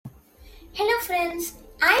Hello friends,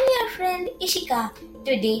 I'm your friend Ishika.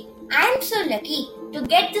 Today I am so lucky to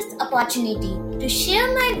get this opportunity to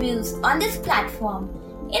share my views on this platform.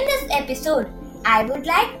 In this episode, I would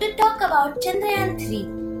like to talk about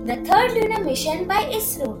Chandrayaan-3, the third lunar mission by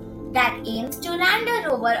ISRO that aims to land a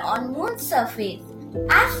rover on moon's surface.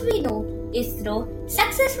 As we know, ISRO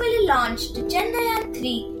successfully launched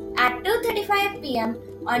Chandrayaan-3 at 2:35 p.m.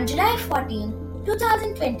 on July 14,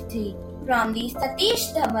 2023 from the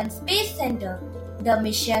Satish Dhawan Space Center. The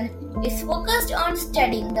mission is focused on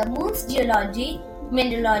studying the moon's geology,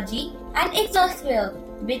 mineralogy, and exosphere,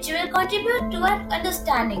 which will contribute to our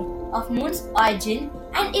understanding of moon's origin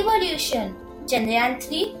and evolution.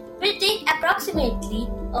 Chandrayaan-3 will take approximately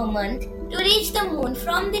a month to reach the moon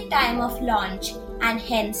from the time of launch, and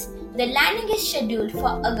hence the landing is scheduled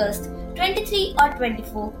for August 23 or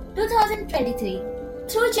 24, 2023.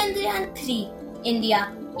 Through Chandrayaan-3,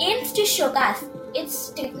 India aims to showcase its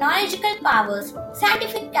technological powers,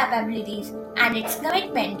 scientific capabilities, and its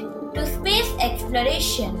commitment to space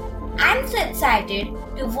exploration. I'm so excited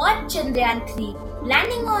to watch Chandrayaan-3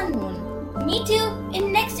 landing on moon. Meet you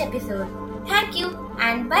in next episode. Thank you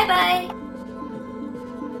and bye bye.